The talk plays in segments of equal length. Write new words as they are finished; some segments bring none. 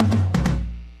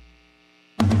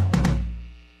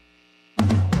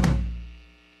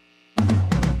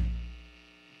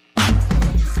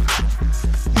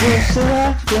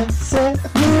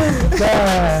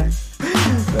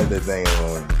Let that thing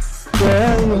on. Okay,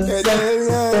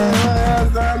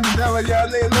 y'all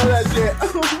niggas know that shit. Oh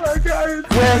my god.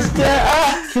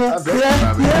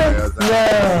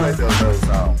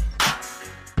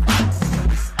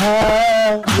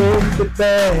 How will the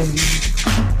bang?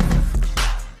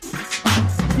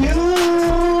 You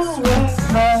were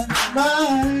my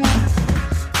mind.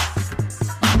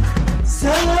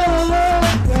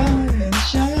 Celebration.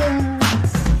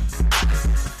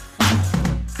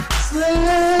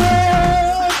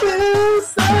 Slip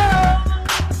inside.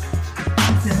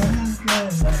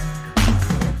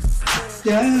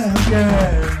 Yeah,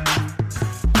 girl.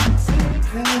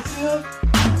 Because you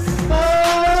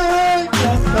find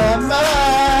my mind.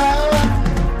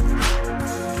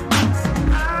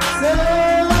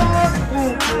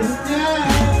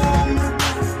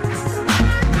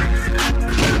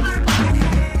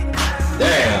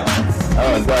 Damn.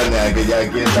 I'm done now. Cause y'all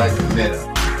get like the middle.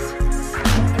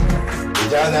 Did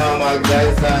y'all know my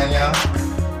dad's son, y'all?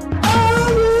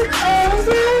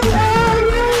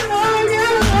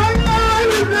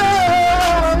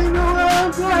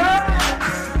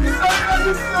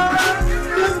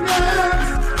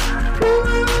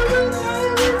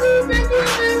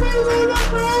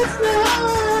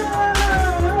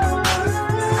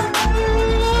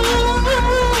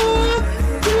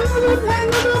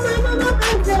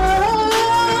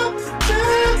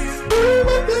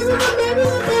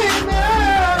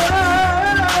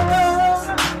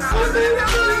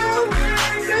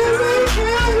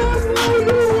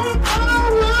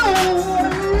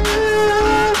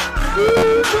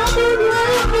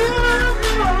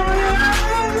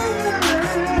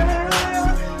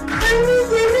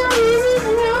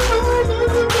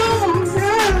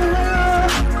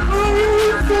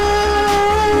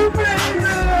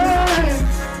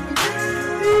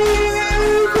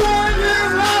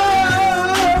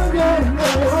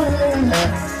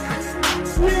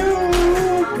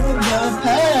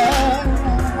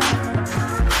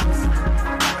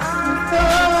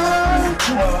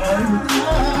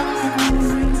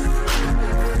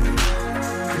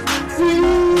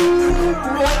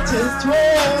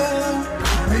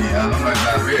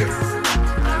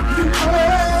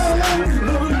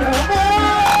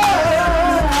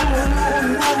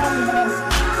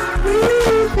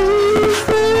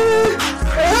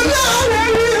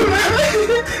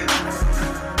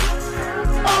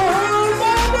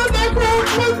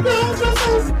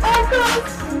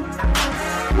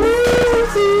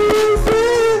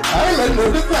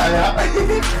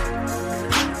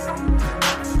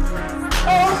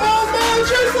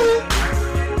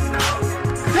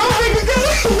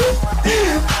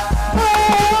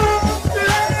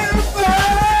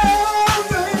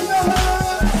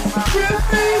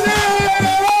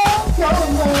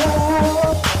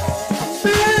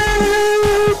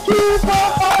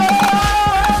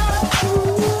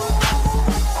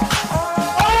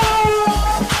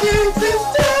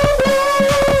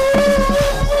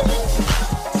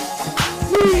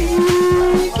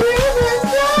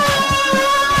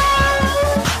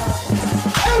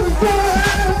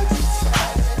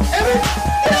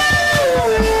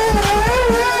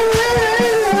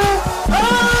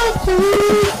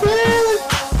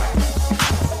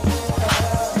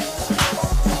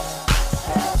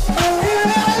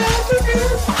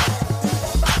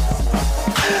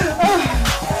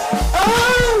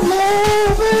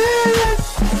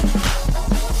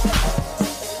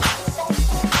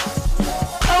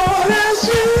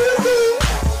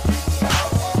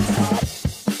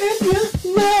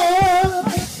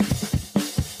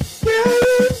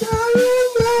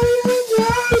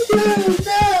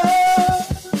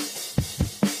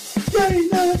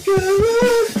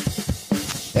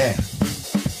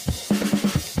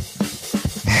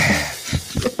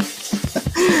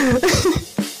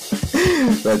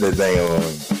 Let that thing on.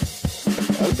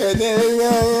 Okay, then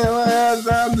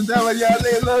y'all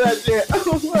niggas know that shit.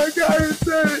 Oh my god, it's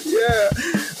yeah.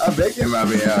 I bet him I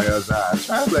be out here outside.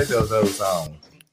 Try to play those old songs.